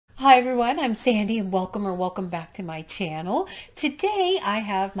Hi everyone, I'm Sandy and welcome back to my channel. Today I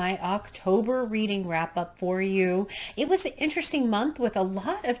have my October reading wrap up for you. It was an interesting month with a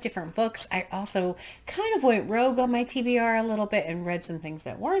lot of different books. I also kind of went rogue on my TBR a little bit and read some things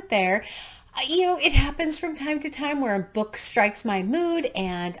that weren't there. It happens from time to time where a book strikes my mood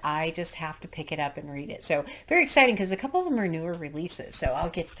and I just have to pick it up and read it. So very exciting because a couple of them are newer releases. So I'll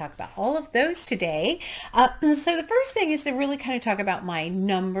get to talk about all of those today. So the first thing is to really kind of talk about my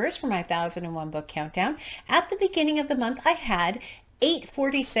numbers for my 1001 book countdown. At the beginning of the month, I had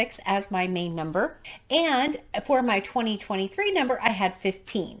 846 as my main number, and for my 2023 number I had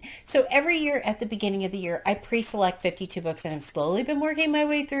 15. So every year at the beginning of the year I pre-select 52 books and I've slowly been working my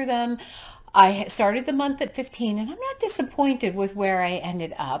way through them. I started the month at 15 and I'm not disappointed with where I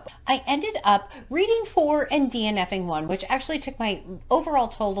ended up. I ended up reading 4 and DNFing 1, which actually took my overall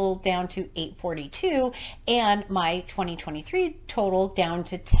total down to 842 and my 2023 total down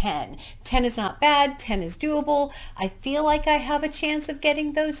to 10. 10 is not bad, 10 is doable. I feel like I have a chance of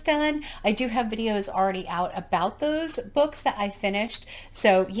getting those done. I do have videos already out about those books that I finished.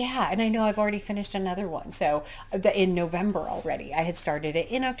 So yeah, and I know I've already finished another one. So in November already. I had started it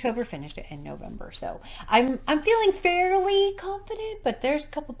in October, finished it in November. So I'm feeling fairly confident, but there's a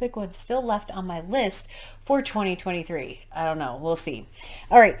couple big ones still left on my list for 2023. I don't know. We'll see.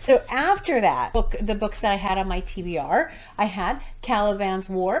 All right. So after that, the books that I had on my TBR, I had Caliban's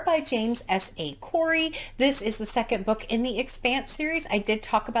War by James S.A. Corey. This is the second book in the Expanse series. I did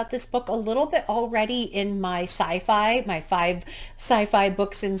talk about this book a little bit already in my sci-fi, my 5 sci-fi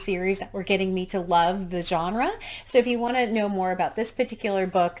books in series that were getting me to love the genre. So if you want to know more about this particular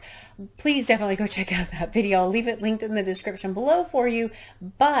book, please definitely go check out that video. I'll leave it linked in the description below for you.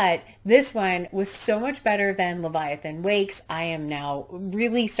 But this one was so much better than Leviathan Wakes. I am now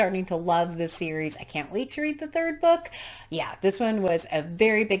really starting to love the series. I can't wait to read the third book. Yeah, this one was a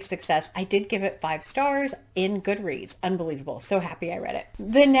very big success. I did give it 5 stars in Goodreads. Unbelievable. So happy I read it.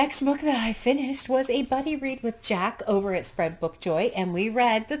 The next book that I finished was a buddy read with Jack over at Spread Book Joy, and we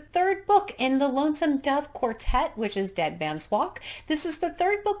read the third book in the Lonesome Dove Quartet, which is Dead Man's Walk. This is the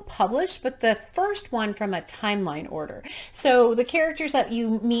third book published, but the first one from a timeline order. So the characters that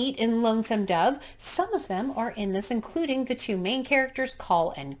you meet in Lonesome Dove, some of them are in this, including the 2 main characters,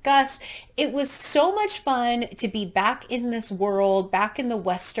 Call and Gus. It was so much fun to be back in this world, back in the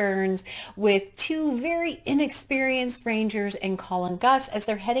Westerns, with 2 very inexperienced rangers in Call and Gus as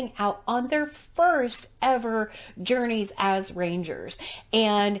they're heading out on their first ever journeys as rangers.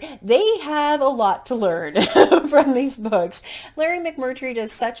 And they have a lot to learn from these books. Larry McMurtry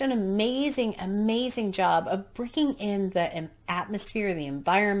does such an amazing job of bringing in the atmosphere, the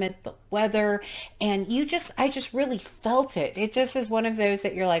environment, the weather, and I just really felt it. It just is one of those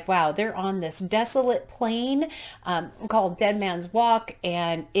that you're like, wow, they're on this desolate plain called Dead Man's Walk,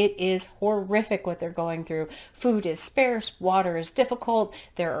 and it is horrific what they're going through. Food is scarce, water is difficult,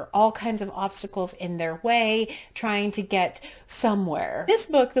 there are all kinds of obstacles in their way trying to get somewhere. This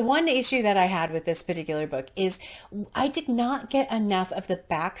book, the one issue that I had with this particular book is I did not get enough of the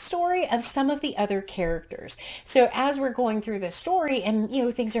backstory of some of the other characters. So as we're going through the story and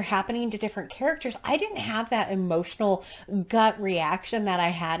things are happening to different characters, I didn't have that emotional gut reaction that I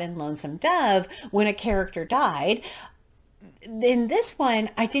had in Lonesome Dove when a character died. In this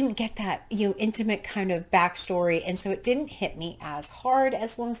one, I didn't get that intimate kind of backstory, and so it didn't hit me as hard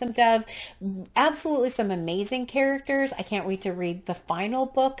as Lonesome Dove. Absolutely some amazing characters. I can't wait to read the final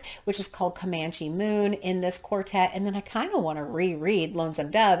book, which is called Comanche Moon, in this quartet, and then I kind of want to reread Lonesome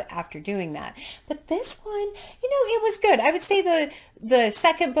Dove after doing that. But this one, it was good. I would say the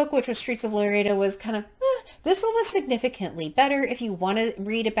second book, which was Streets of Laredo, was kind of, this one was significantly better. If you want to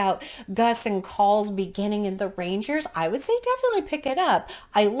read about Gus and Call's beginning in the Rangers, I would say definitely pick it up.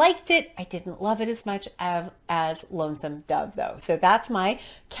 I liked it. I didn't love it as much as Lonesome Dove, though. So that's my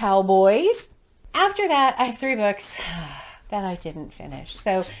Cowboys. After that, I have 3 books that I didn't finish.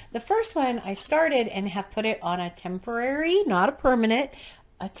 So the first one I started and have put it on a temporary, not a permanent,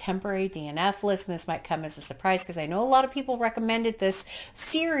 a temporary DNF list, and this might come as a surprise because I know a lot of people recommended this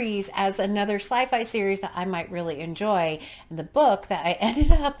series as another sci-fi series that I might really enjoy. And the book that I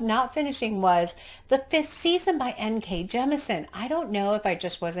ended up not finishing was the 5th season by N.K. Jemisin. I don't know if I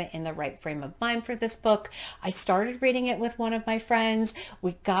just wasn't in the right frame of mind for this book. I started reading it with one of my friends.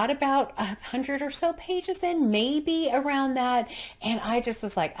 We got about 100 or so pages in, maybe around that, and I just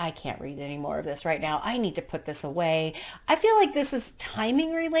was like, I can't read any more of this right now. I need to put this away. I feel like this is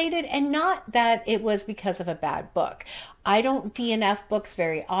timing related and not that it was because of a bad book. I don't DNF books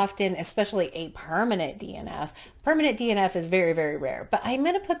very often, especially a permanent DNF. Permanent DNF is very, very rare, but I'm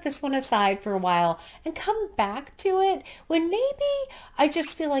going to put this one aside for a while and come back to it when maybe I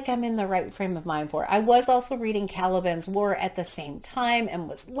just feel like I'm in the right frame of mind for it. I was also reading Caliban's War at the same time and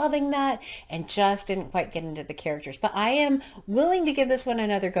was loving that and just didn't quite get into the characters, but I am willing to give this one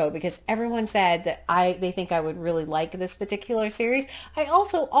another go because everyone said that they think I would really like this particular series. I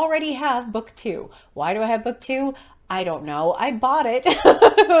also already have book 2. Why do I have book 2? I don't know. I bought it.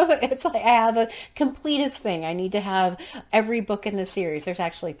 It's like I have a completist thing. I need to have every book in the series. There's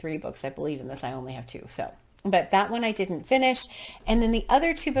actually 3 books, I believe, in this. I only have 2. So, but that one I didn't finish. And then the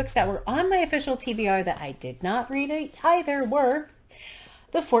other 2 books that were on my official TBR that I did not read either were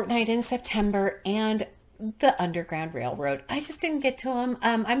The Fortnight in September and The Underground Railroad. I just didn't get to them.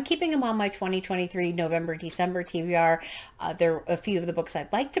 I'm keeping them on my 2023 November, December TBR. There are a few of the books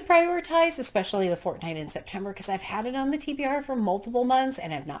I'd like to prioritize, especially The Fortnight in September, because I've had it on the TBR for multiple months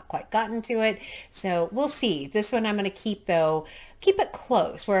and I've not quite gotten to it. So we'll see. This one I'm going to keep, though. Keep it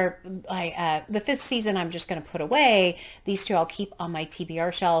close, where the 5th season I'm just going to put away. These 2 I'll keep on my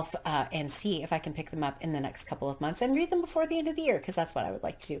TBR shelf and see if I can pick them up in the next couple of months and read them before the end of the year, because that's what I would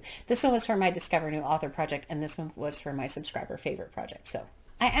like to do. This one was for my Discover New Author project, and this one was for my subscriber favorite project. So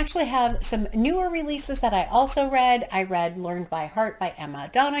I actually have some newer releases that I also read. I read Learned by Heart by Emma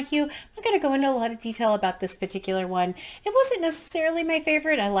Donohue. I'm not going to go into a lot of detail about this particular one. It wasn't necessarily my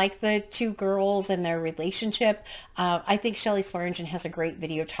favorite. I like the 2 girls and their relationship. I think Shelley Swearingen has a great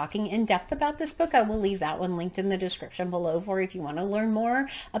video talking in depth about this book. I will leave that one linked in the description below for if you want to learn more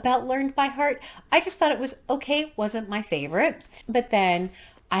about Learned by Heart. I just thought it was okay. Wasn't my favorite. But then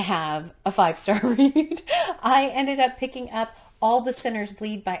I have a 5-star read. I ended up picking up All the Sinners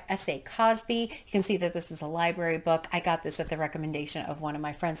Bleed by S.A. Cosby. You can see that this is a library book. I got this at the recommendation of one of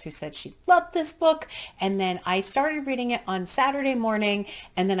my friends who said she loved this book. And then I started reading it on Saturday morning,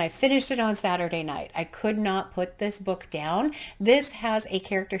 and then I finished it on Saturday night. I could not put this book down. This has a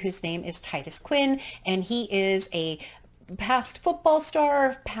character whose name is Titus Quinn, and he is a past football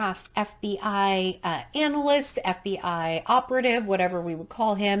star, past FBI analyst, FBI operative, whatever we would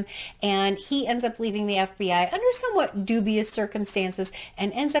call him. And he ends up leaving the FBI under somewhat dubious circumstances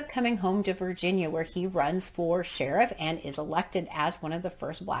and ends up coming home to Virginia, where he runs for sheriff and is elected as one of the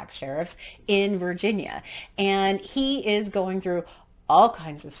first Black sheriffs in Virginia. And he is going through all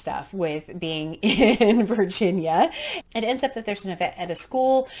kinds of stuff with being in Virginia. It ends up that there's an event at a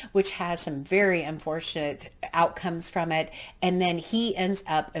school which has some very unfortunate outcomes from it, and then he ends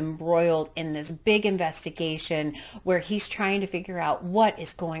up embroiled in this big investigation where he's trying to figure out what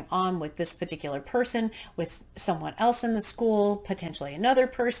is going on with this particular person, with someone else in the school, potentially another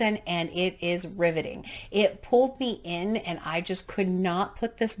person, and it is riveting. It pulled me in and I just could not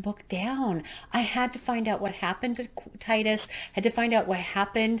put this book down. I had to find out what happened to Titus, had to find out what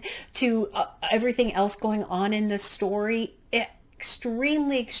happened to everything else going on in this story.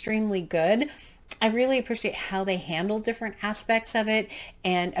 Extremely, extremely good. I really appreciate how they handled different aspects of it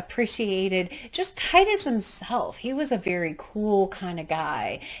and appreciated just Titus himself. He was a very cool kind of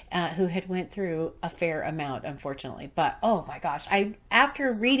guy who had went through a fair amount, unfortunately. But oh my gosh,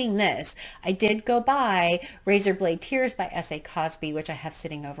 after reading this, I did go buy Razor Blade Tears by S.A. Cosby, which I have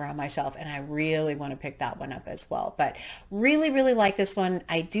sitting over on my shelf, and I really want to pick that one up as well. But really, really like this one.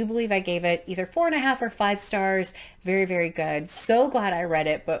 I do believe I gave it either 4.5 or 5 stars. Very, very good. So glad I read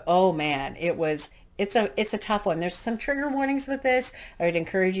it, but oh man, it's a tough one. There's some trigger warnings with this. I would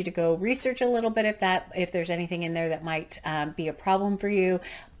encourage you to go research a little bit if there's anything in there that might be a problem for you.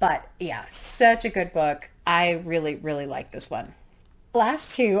 But yeah, such a good book. I really, really like this one.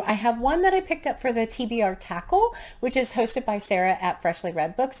 Last 2, I have one that I picked up for the TBR Tackle, which is hosted by Sarah at Freshly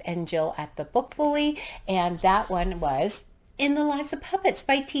Read Books and Jill at The Book Bully. And that one was In the Lives of Puppets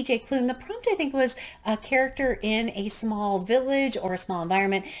by T.J. Klune. The prompt, I think, was a character in a small village or a small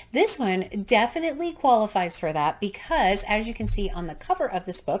environment. This one definitely qualifies for that because, as you can see on the cover of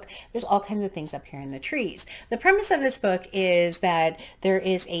this book, there's all kinds of things up here in the trees. The premise of this book is that there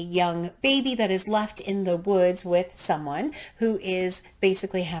is a young baby that is left in the woods with someone who is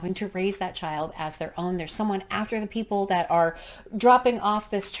basically having to raise that child as their own. There's someone after the people that are dropping off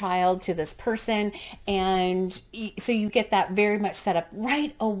this child to this person, and so you get that very much set up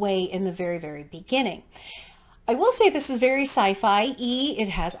right away in the very, very beginning. I will say this is very sci-fi-y. It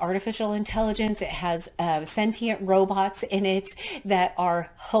has artificial intelligence. It has sentient robots in it that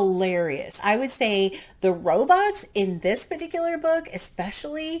are hilarious. I would say the robots in this particular book,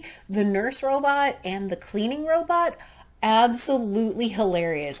 especially the nurse robot and the cleaning robot, absolutely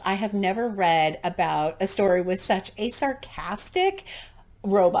hilarious. I have never read about a story with such a sarcastic,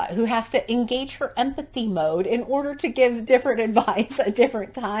 robot who has to engage her empathy mode in order to give different advice at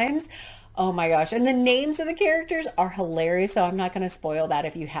different times. Oh my gosh. And the names of the characters are hilarious, so I'm not going to spoil that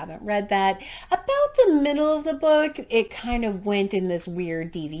if you haven't read that. About the middle of the book, it kind of went in this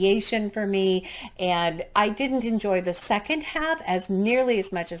weird deviation for me, and I didn't enjoy the second half as nearly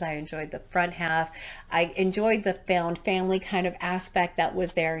as much as I enjoyed the front half. I enjoyed the found family kind of aspect that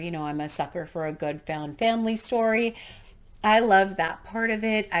was there. You know, I'm a sucker for a good found family story. I loved that part of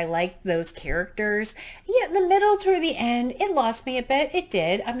it. I liked those characters. Yeah, the middle toward the end, it lost me a bit. It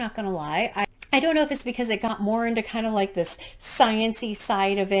did. I'm not going to lie. I don't know if it's because it got more into kind of like this science-y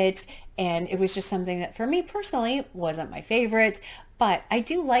side of it, and it was just something that for me personally wasn't my favorite. But I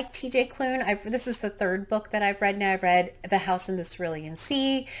do like T.J. Klune. This is the third book that I've read now. I've read The House in the Cerulean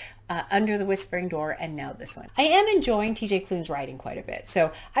Sea, Under the Whispering Door, and now this one. I am enjoying T.J. Klune's writing quite a bit,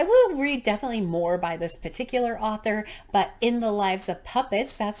 so I will read definitely more by this particular author. But In the Lives of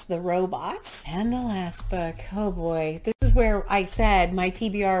Puppets, that's the robots. And the last book, oh boy, this is where I said my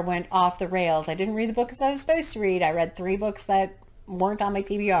TBR went off the rails. I didn't read the book as I was supposed to read. I read 3 books that weren't on my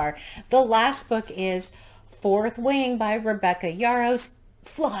TBR. The last book is Fourth Wing by Rebecca Yarros,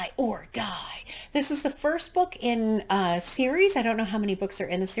 Fly or Die. This is the first book in a series. I don't know how many books are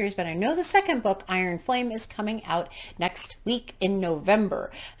in the series, but I know the second book, Iron Flame, is coming out next week in November.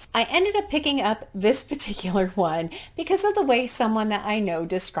 I ended up picking up this particular one because of the way someone that I know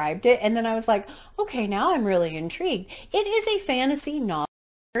described it, and then I was like, okay, now I'm really intrigued. It is a fantasy novel.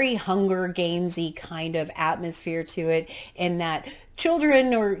 Very Hunger Gamesy kind of atmosphere to it, in that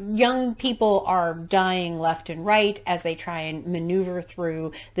children or young people are dying left and right as they try and maneuver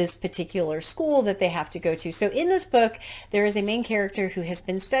through this particular school that they have to go to. So in this book, there is a main character who has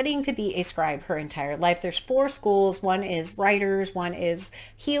been studying to be a scribe her entire life. There's 4 schools. One is writers, one is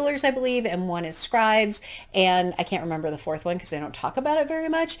healers, I believe, and one is scribes. And I can't remember the 4th one because they don't talk about it very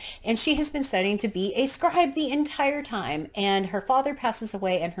much. And she has been studying to be a scribe the entire time. And her father passes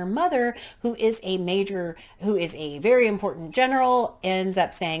away, and her mother, who is a very important general, ends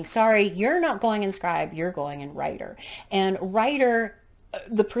up saying, sorry, you're not going in scribe, you're going in writer. And writer,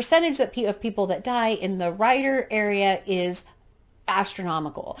 the percentage of people that die in the writer area is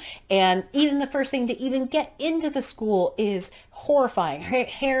astronomical. And even the first thing to even get into the school is horrifying,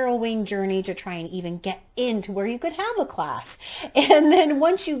 harrowing journey to try and even get into where you could have a class. And then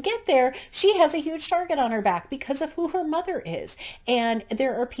once you get there, she has a huge target on her back because of who her mother is. And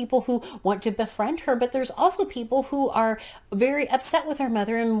there are people who want to befriend her, but there's also people who are very upset with her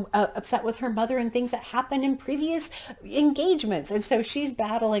mother and things that happened in previous engagements. And so she's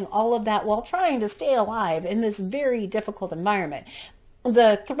battling all of that while trying to stay alive in this very difficult environment.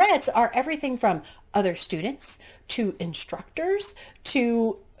 The threats are everything from other students to instructors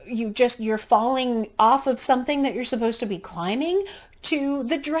to you're falling off of something that you're supposed to be climbing, to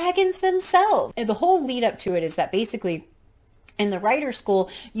the dragons themselves. And the whole lead up to it is that basically in the writer school,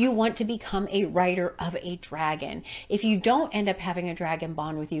 you want to become a writer of a dragon. If you don't end up having a dragon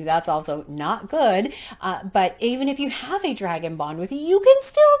bond with you, that's also not good. But even if you have a dragon bond with you, you can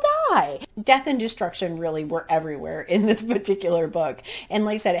still die. Death and destruction really were everywhere in this particular book. And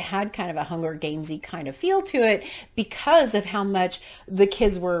like I said, it had kind of a Hunger Gamesy kind of feel to it because of how much the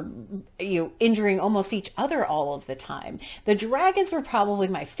kids were injuring almost each other all of the time. The dragons were probably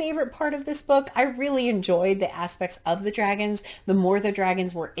my favorite part of this book. I really enjoyed the aspects of the dragons. The more the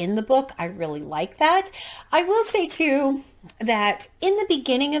dragons were in the book, I really like that. I will say too that in the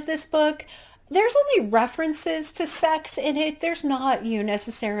beginning of this book, there's only references to sex in it. There's not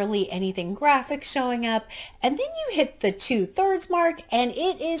necessarily anything graphic showing up. And then you hit the 2/3 mark and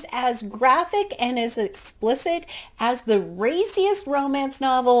it is as graphic and as explicit as the raciest romance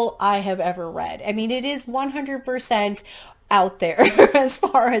novel I have ever read. I mean, it is 100% out there as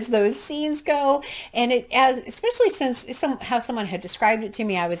far as those scenes go. And especially since how someone had described it to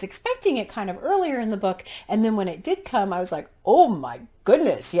me, I was expecting it kind of earlier in the book. And then when it did come, I was like, oh my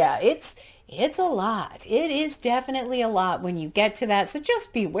goodness. Yeah, it's a lot. It is definitely a lot when you get to that. So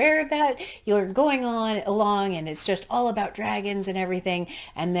just beware of that. You're going on along and it's just all about dragons and everything.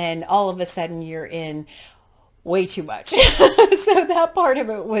 And then all of a sudden you're in way too much. So that part of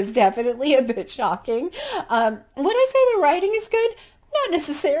it was definitely a bit shocking. Would I say the writing is good? Not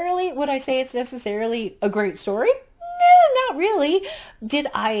necessarily. Would I say it's necessarily a great story? Not really. Did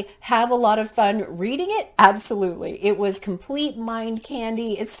I have a lot of fun reading it? Absolutely. It was complete mind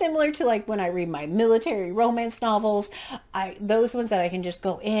candy. It's similar to like when I read my military romance novels. Those ones that I can just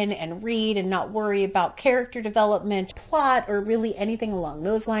go in and read and not worry about character development, plot, or really anything along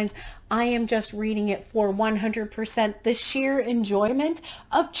those lines. I am just reading it for 100% the sheer enjoyment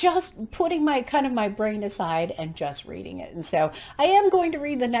of just putting my brain aside and just reading it. And so I am going to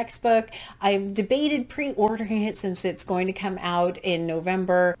read the next book. I've debated pre-ordering it since it's going to come out in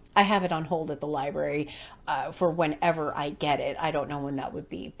November. I have it on hold at the library for whenever I get it. I don't know when that would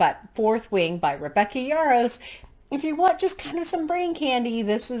be. But Fourth Wing by Rebecca Yarros. If you want just kind of some brain candy,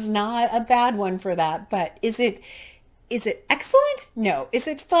 this is not a bad one for that. But is it excellent? No. Is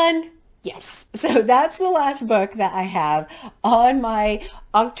it fun? Yes. So that's the last book that I have on my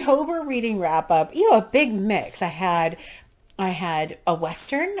October reading wrap up. You know, a big mix. I had a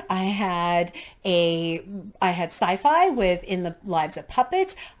Western, I had sci-fi with In the Lives of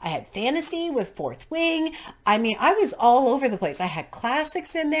Puppets, I had fantasy with Fourth Wing. I mean, I was all over the place. I had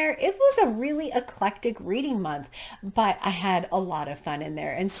classics in there. It was a really eclectic reading month, but I had a lot of fun in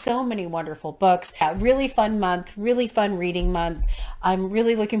there and so many wonderful books. A really fun month, really fun reading month. I'm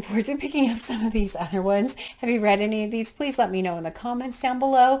really looking forward to picking up some of these other ones. Have you read any of these? Please let me know in the comments down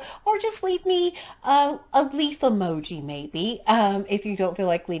below, or just leave me a leaf emoji maybe. If you don't feel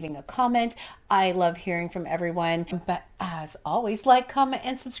like leaving a comment. I love hearing from everyone. But as always, like, comment,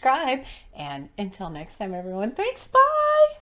 and subscribe. And until next time, everyone, thanks. Bye.